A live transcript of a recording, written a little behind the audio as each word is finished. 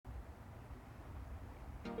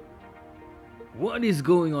What is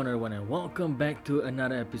going on, everyone, and welcome back to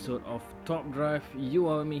another episode of Top Drive. You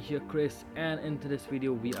are with me here, Chris, and in today's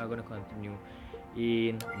video, we are gonna continue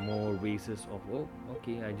in more races of. Oh,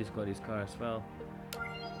 okay, I just got this car as well.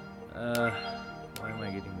 Why am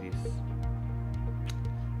I getting this?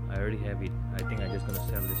 I already have it. I think I'm just gonna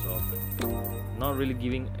sell this off. Not really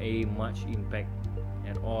giving a much impact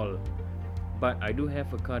at all, but I do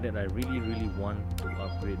have a car that I really want to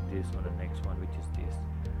upgrade this on the next one, which is this.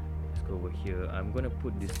 Over here, I'm gonna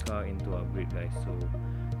put this car into upgrade, guys, so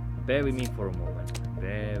bear with me for a moment.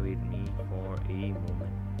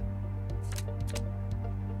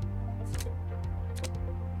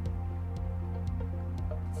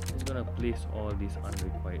 Just gonna place all these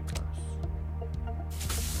unrequired cars.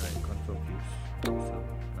 Alright, control fuse. So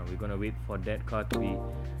now we're gonna wait for that car to be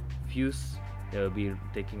fused. That will be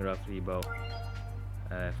taking roughly about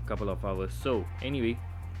a couple of hours. So anyway,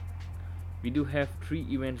 we do have 3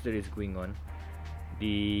 events that is going on.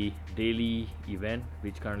 The daily event,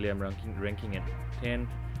 which currently I'm ranking at 10.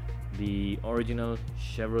 The original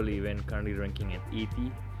Chevrolet event, currently ranking at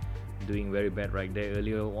 80. Doing very bad right there.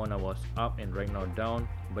 Earlier on I was up and right now down,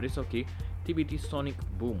 but it's okay. TBT Sonic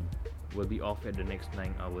Boom will be off at the next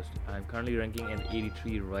 9 hours. I'm currently ranking at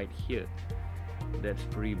 83 right here. That's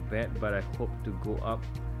pretty bad, but I hope to go up.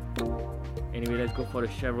 Anyway, let's go for the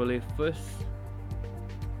Chevrolet first.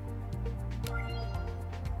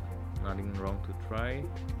 Nothing wrong to try.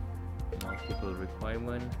 Multiple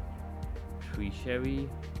requirement, 3 Chevy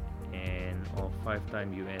and all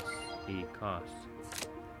 5-time USA cars.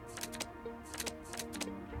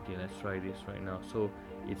 Okay, let's try this right now. So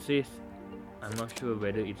it says, I'm not sure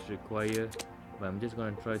whether it's required, but I'm just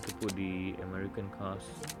gonna try to put the American cars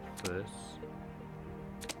first.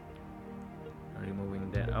 Removing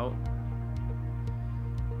that out.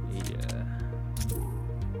 Yeah.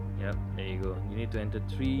 Yep, there you go. You need to enter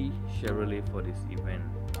 3 Chevrolet for this event.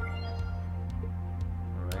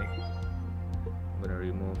 Alright. I'm gonna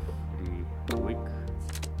remove the Buick.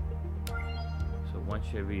 So 1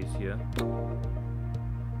 Chevy is here.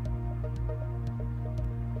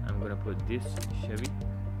 I'm gonna put this Chevy.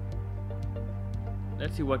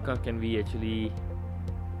 Let's see what car can we actually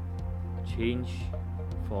change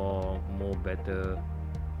for more better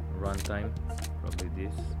runtime. Probably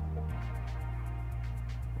this.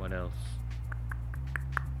 What else?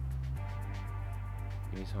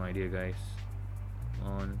 Give me some idea, guys.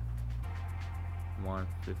 On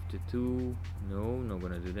 152. No, not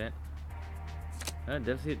gonna do that.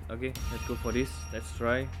 That's it. Okay, let's go for this. Let's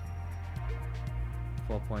try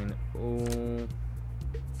 4.0.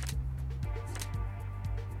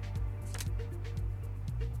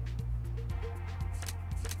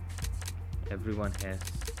 Everyone has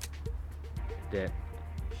that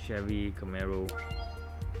Chevy Camaro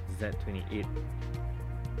Z28.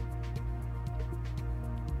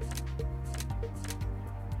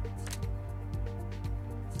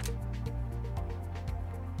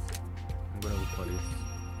 I'm gonna go for this.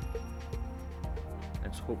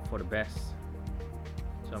 Let's hope for the best.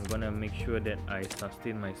 So I'm gonna make sure that I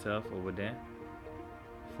sustain myself over there.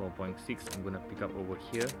 4.6. I'm gonna pick up over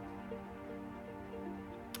here.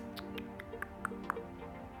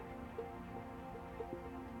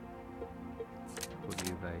 Put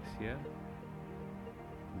you guys here.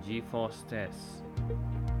 G-Force test.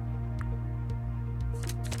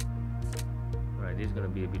 Right, this is gonna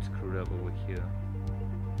be a bit screwed up over here.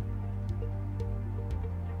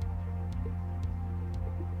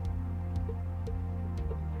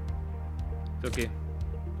 It's okay.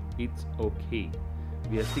 It's okay.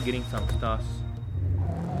 We are still getting some stars.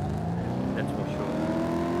 That's for sure.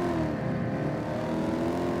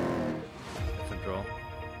 That's a draw.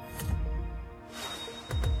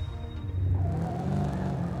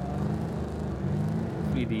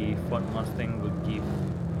 Hopefully the Ford Mustang will give.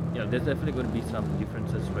 Yeah, there's definitely going to be some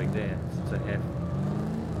differences right there, since I have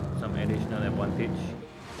some additional advantage.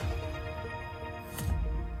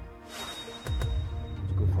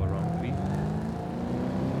 Let's go for round 3.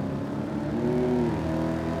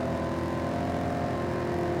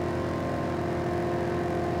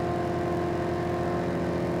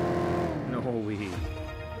 No way.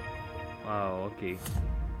 Wow, okay.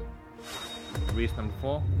 Race number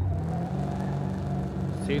 4.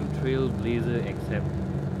 Same Trailblazer, except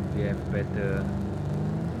we have better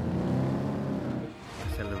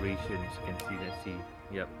acceleration. As you can see, let's see.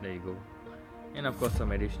 Yep, there you go. And of course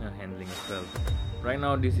some additional handling as well. Right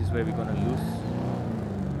now this is where we're gonna lose.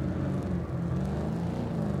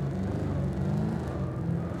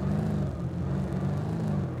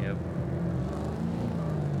 Yep.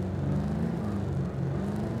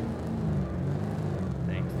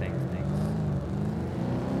 Thanks.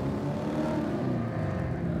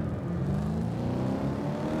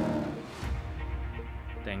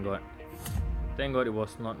 thank God. Thank God it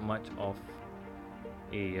was not much of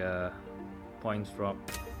a points drop.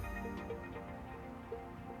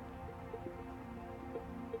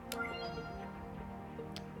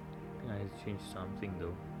 I changed something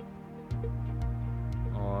though,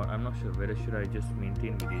 or I'm not sure whether should I just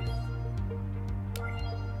maintain with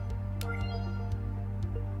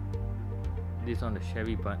this on the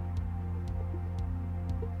Chevy part.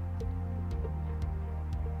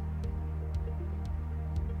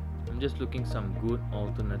 I'm just looking some good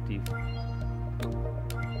alternative.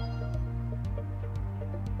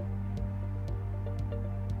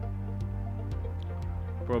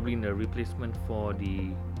 Probably in the replacement for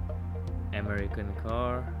the American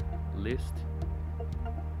car list,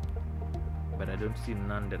 but I don't see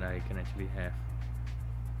none that I can actually have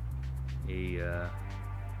a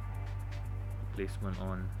replacement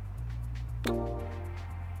on. I'm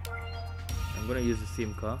gonna use the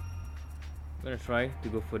same car. I'm gonna try to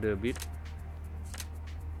go further a bit.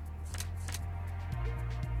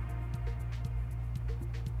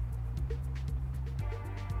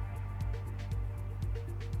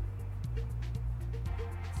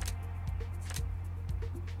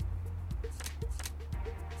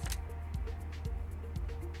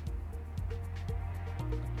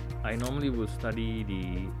 I normally will study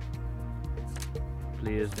the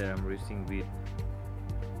players that I'm racing with.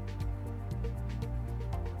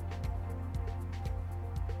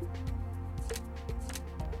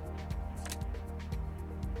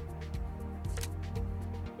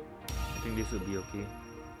 I think this will be okay.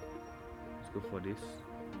 Let's go for this.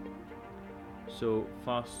 So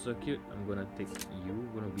fast circuit, I'm gonna take you,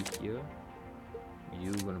 gonna be here.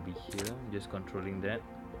 You gonna be here. I'm just controlling that.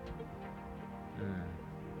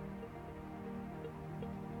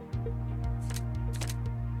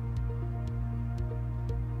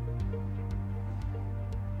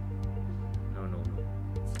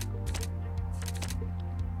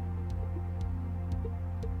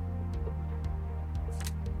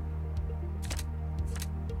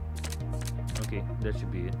 Okay, that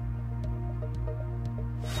should be it.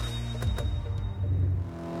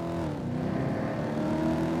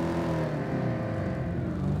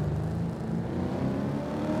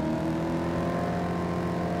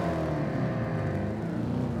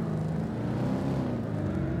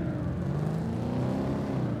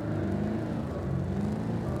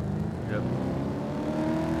 Yep.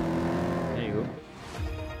 There you go.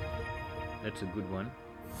 That's a good one.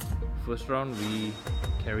 First round we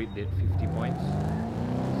carried that 50 points.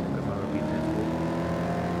 Second round will be 10 gold.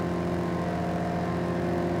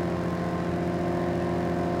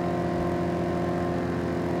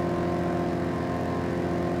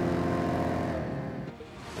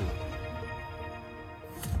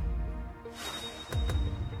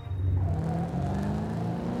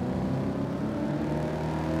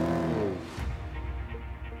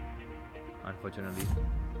 Unfortunately.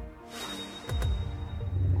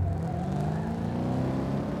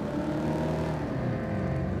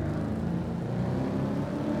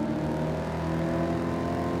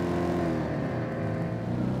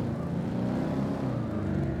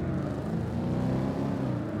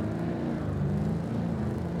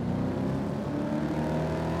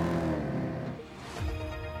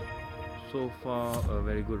 So far, a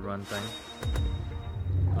very good run time.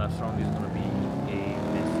 Last round is gonna be a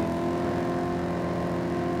massive.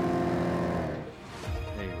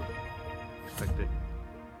 There you go. Expected.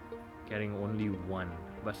 Carrying only one,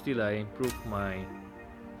 but still I improved my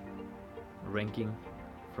ranking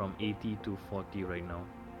from 80 to 40 right now.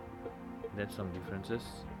 That's some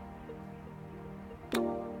differences. I'm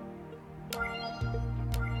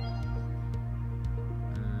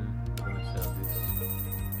gonna sell this.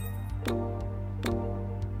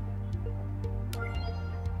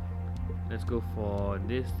 Let's go for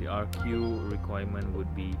this. The RQ requirement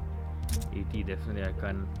would be 80. Definitely I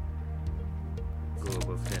can't go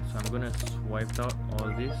above that, so I'm gonna swipe out all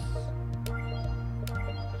this.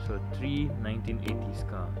 So 3 1980s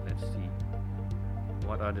car. Let's see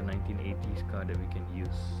what are the 1980s car that we can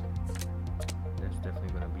use. That's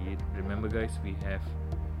definitely gonna be it. Remember guys, we have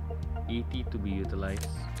 80 to be utilized.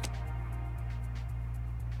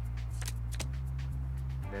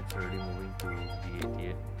 That's already moving to the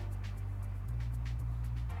 88.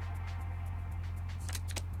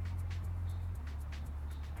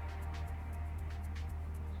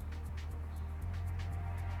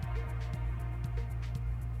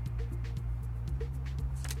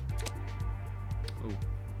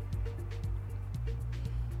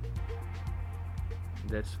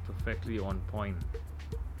 That's perfectly on point.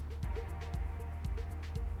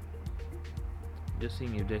 Just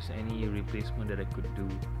seeing if there's any replacement that I could do.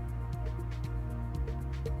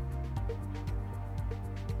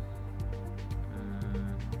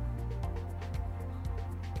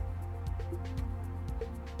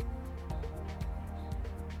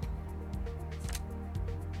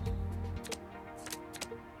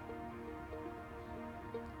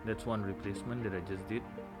 That's one replacement that I just did.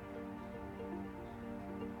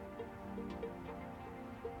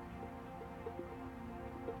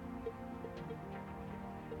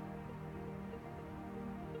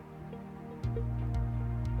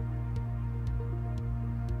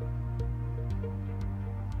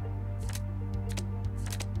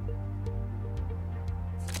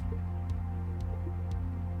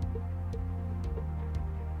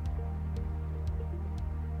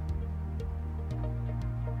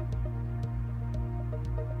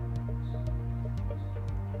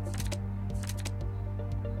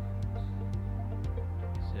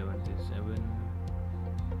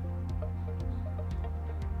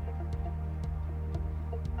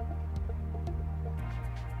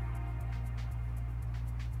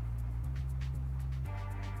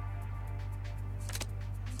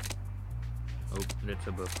 Oh, that's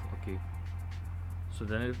a buff. Okay. So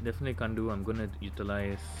then it definitely can't do. I'm gonna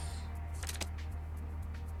utilize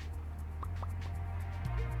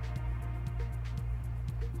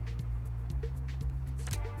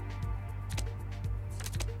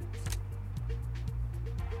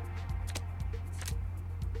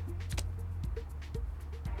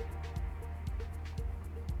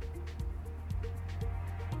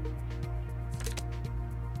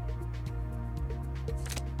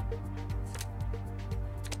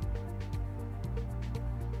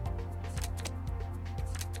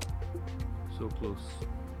so close.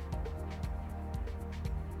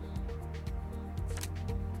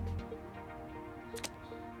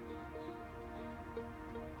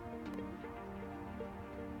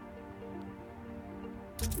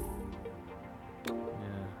 Yeah,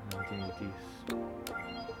 1980s.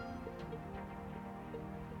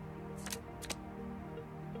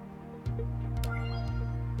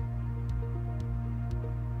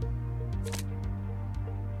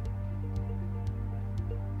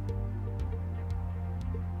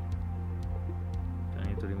 I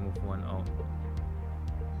need to remove one out.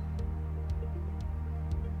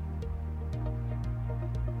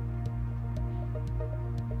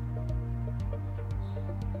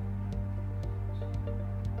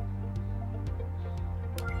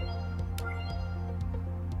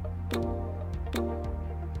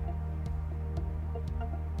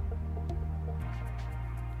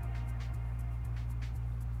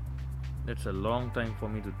 That's a long time for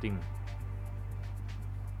me to think.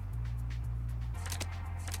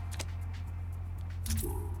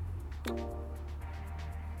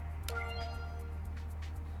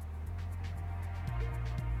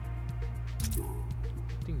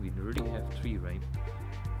 I think we already have 3, right?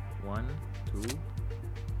 1, 2.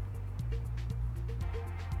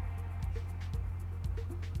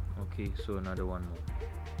 Okay, so another one more.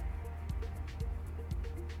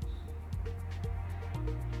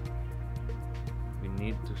 We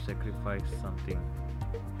need to sacrifice something.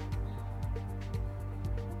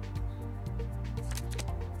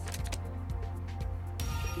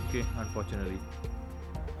 Okay, unfortunately.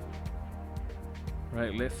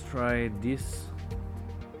 Right, let's try this.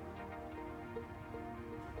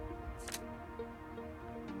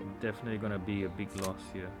 Definitely gonna be a big loss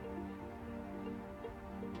here.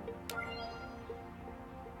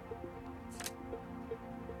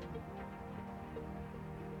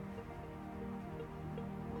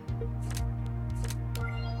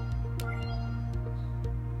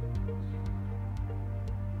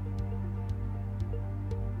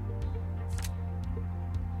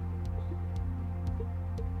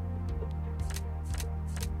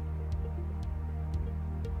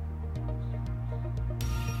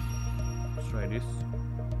 Try this.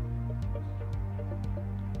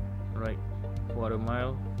 Right, quarter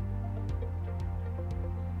mile.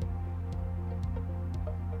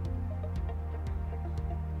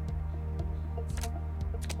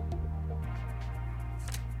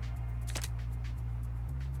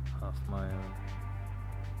 Half mile.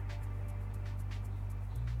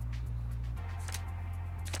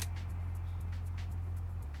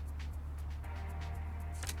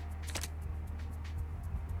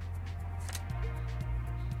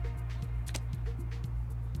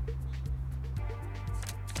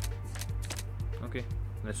 Okay,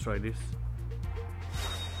 let's try this.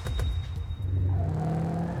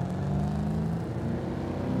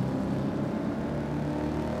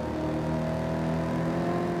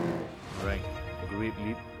 Right, great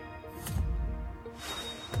lead.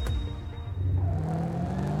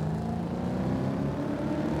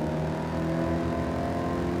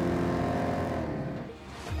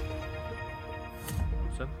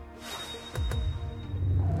 Awesome.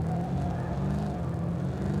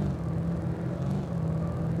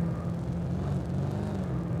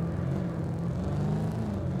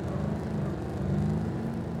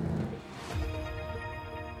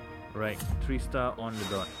 3-star on the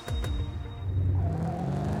dot.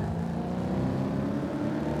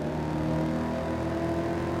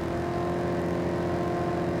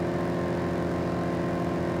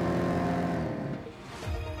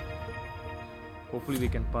 Hopefully we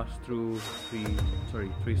can pass through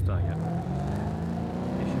 3-star, yeah.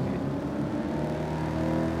 This should be it.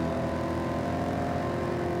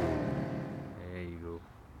 There you go.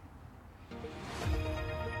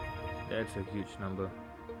 That's a huge number.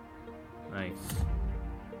 Nice.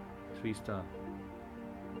 3-star.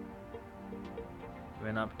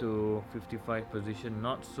 Went up to 55 position,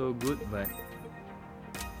 not so good, but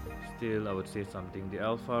still I would say something. The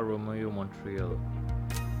Alfa Romeo Montreal.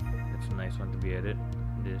 A nice one to be added.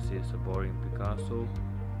 This is a boring Picasso.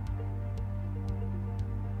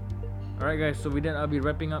 Alright guys, so with that I'll be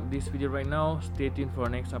wrapping up this video right now. Stay tuned for our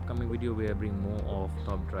next upcoming video where I bring more of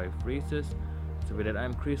Top Drive races. So with that,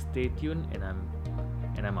 I'm Chris, stay tuned, and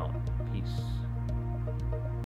I'm out. Peace.